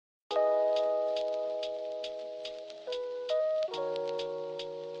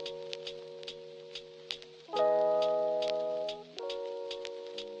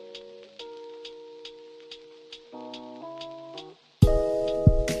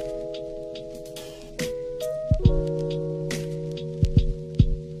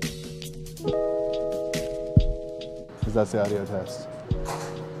because that's the audio test.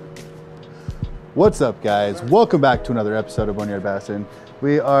 What's up, guys? Welcome back to another episode of Boneyard Bassin.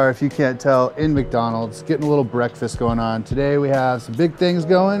 We are, if you can't tell, in McDonald's, getting a little breakfast going on. Today we have some big things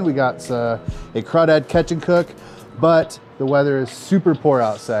going. We got a crawdad catch and cook, but the weather is super poor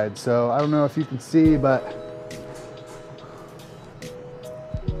outside. So I don't know if you can see, but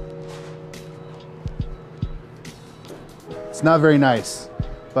it's not very nice,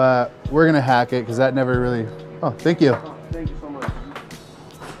 but we're gonna hack it because that never really, oh, thank you. Oh, thank you so much.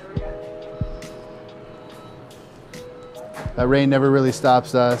 That rain never really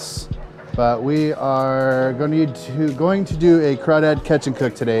stops us, but we are going to do a crawdad catch and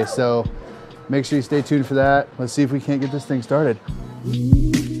cook today. So make sure you stay tuned for that. Let's see if we can't get this thing started.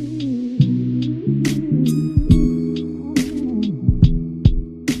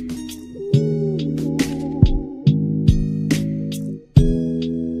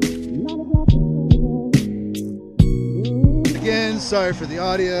 Again, sorry for the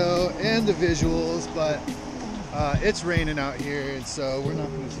audio and the visuals, but it's raining out here, and so we're not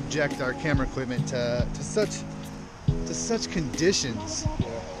going to subject our camera equipment to such conditions. Yeah.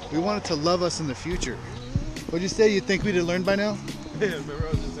 We want it to love us in the future. What'd you say? You think we'd have learned by now? Yeah, remember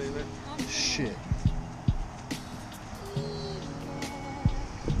I was just saying that. Shit.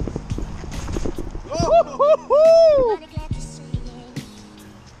 Oh!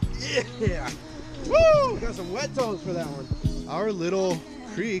 Yeah! Woo! Got some wet toes for that one. Our little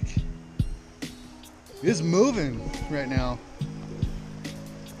creek is moving right now.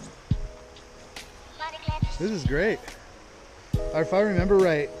 This is great. If I remember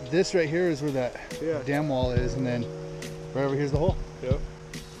right, this right here is where that dam wall is, and then right over here's the hole. Yep.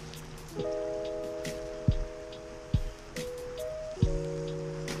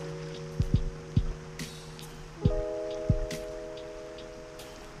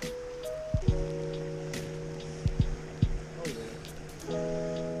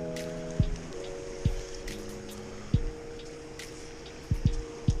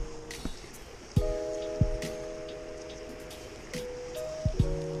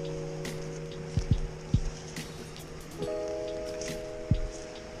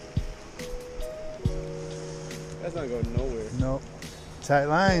 That's not going nowhere. Nope. Tight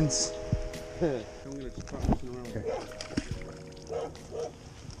lines. I'm gonna start messing around.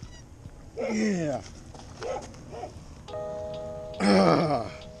 Okay. Yeah.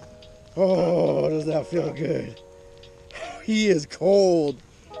 Oh, does that feel good? He is cold.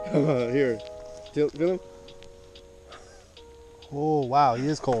 Here, feel him? Oh, wow, he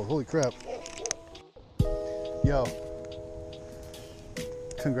is cold. Holy crap. Yo.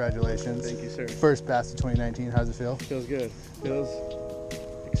 Congratulations. Thank you, sir. First bass of 2019. How's it feel? Feels good. Feels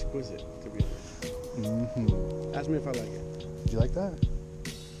exquisite, to be honest. Mm-hmm. Ask me if I like it. Did you like that?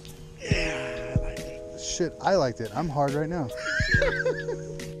 Yeah, I like it. Shit, I liked it. I'm hard right now.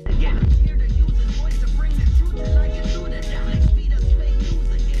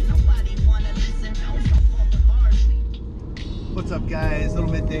 What's up, guys? Little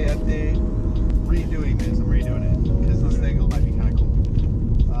midday update. Redoing this. I'm redoing it because this thing might be kind of cool.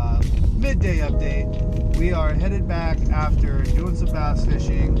 Midday update. We are headed back after doing some bass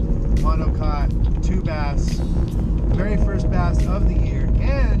fishing. Mando caught 2 bass. Very first bass of the year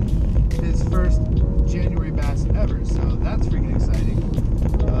and his first January bass ever. So that's freaking exciting.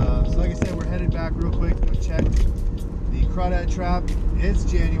 So like I said, we're headed back real quick to check the crawdad trap. It's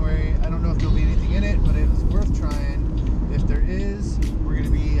January. I don't know if there'll be anything in it, but it was worth trying. If there is, we're going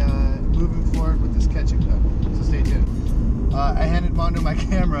to be moving forward with this catch and cook. So stay tuned. I handed Mando my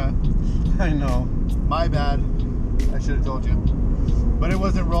camera. I know. My bad. I should have told you. But it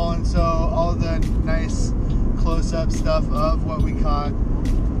wasn't rolling, so all the nice close-up stuff of what we caught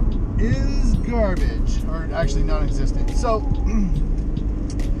is garbage, or actually non-existent. So,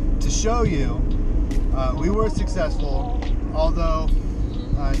 to show you, we were successful, although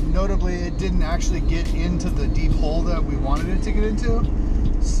notably it didn't actually get into the deep hole that we wanted it to get into.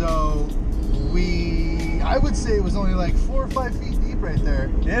 So, I would say it was only like 4 or 5 feet deep right there.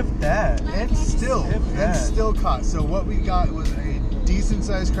 If that. And still caught. So what we got was a decent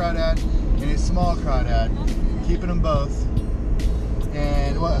sized crawdad and a small crawdad, keeping them both.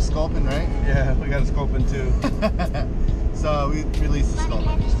 And what, a sculpin, right? Yeah, we got a sculpin too. So we released the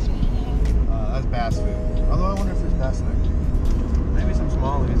sculpin. That's bass food. Although I wonder if there's bass in there. Maybe some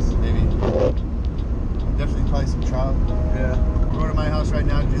smallies. Maybe. Definitely probably some trout. Yeah. We're going to my house right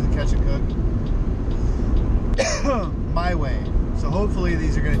now to do the catch and cook. My way. So hopefully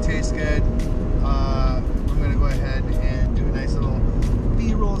these are going to taste good. I'm going to go ahead and do a nice little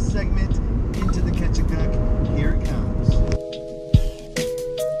B-roll segment into the catch and cook. Here it comes.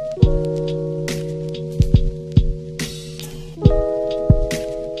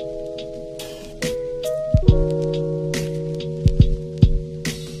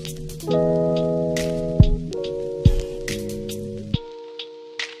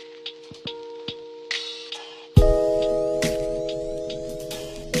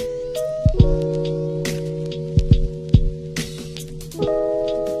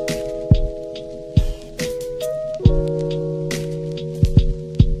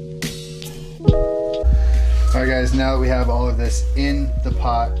 now that we have all of this in the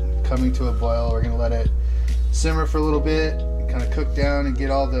pot, coming to a boil, we're gonna let it simmer for a little bit, kind of cook down and get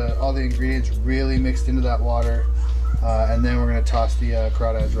all the ingredients really mixed into that water, and then we're gonna toss the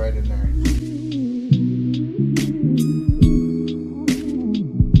crawdads right in there.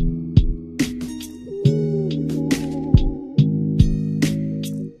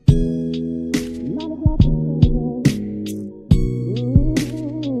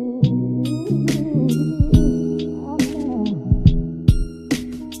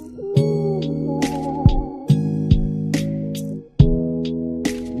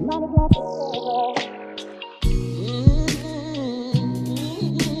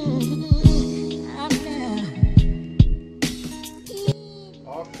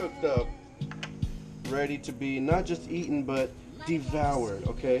 Cooked up, ready to be not just eaten but devoured.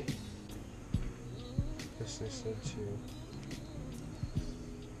 Okay. Yes, they said too.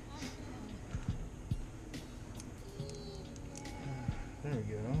 There we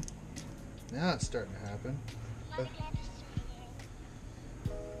go. Now it's starting to happen.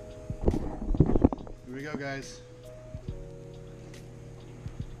 Here we go, guys.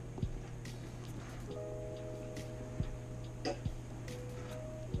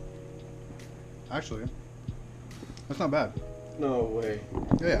 Actually, that's not bad. No way.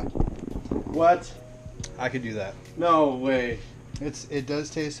 Yeah. What? I could do that. No way. It does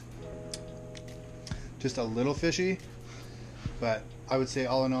taste just a little fishy, but I would say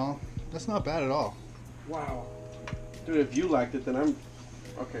all in all, that's not bad at all. Wow. Dude, if you liked it, then I'm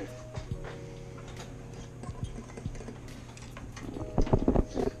okay.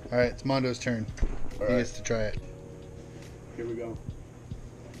 All right, it's Mondo's turn. All He right. gets to try it. Here we go.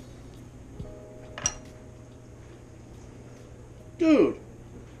 Dude.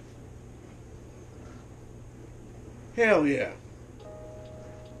 Hell yeah.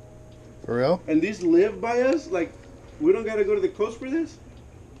 For real? And these live by us? Like, we don't gotta go to the coast for this?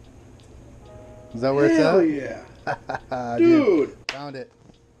 Is that where Hell it's yeah. at? Dude. Found it.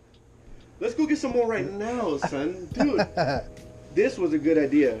 Let's go get some more right now, son. Dude. This was a good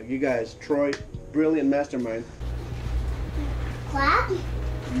idea, you guys. Troy, brilliant mastermind. Clap?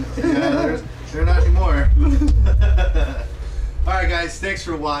 Yeah, they're not anymore. Alright guys, thanks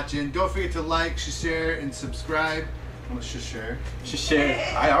for watching. Don't forget to like, share, and subscribe. Let's just share. Should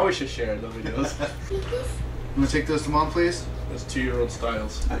share. I always should share the videos. You want to take those to mom, please? That's 2-year-old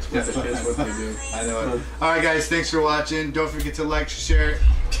styles. That's what they do. I know it. Alright guys, thanks for watching. Don't forget to like, share.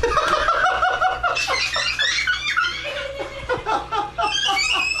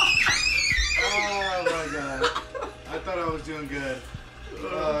 Oh my god. I thought I was doing good.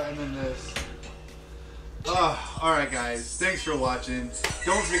 And then this. Alright guys, thanks for watching.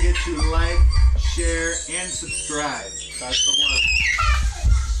 Don't forget to like, share, and subscribe. That's the one.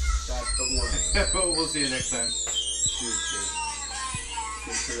 That's the one. We'll see you next time. Cheers.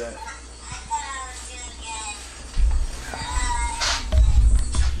 Cheers to that.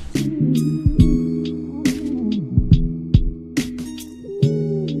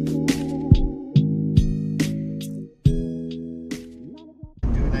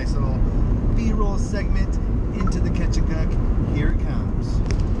 Do a nice little B-roll segment into the catch and cook. Here it comes.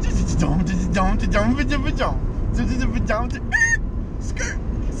 Skirt,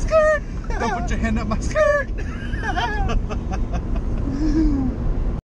 skirt. Don't put your hand up my skirt.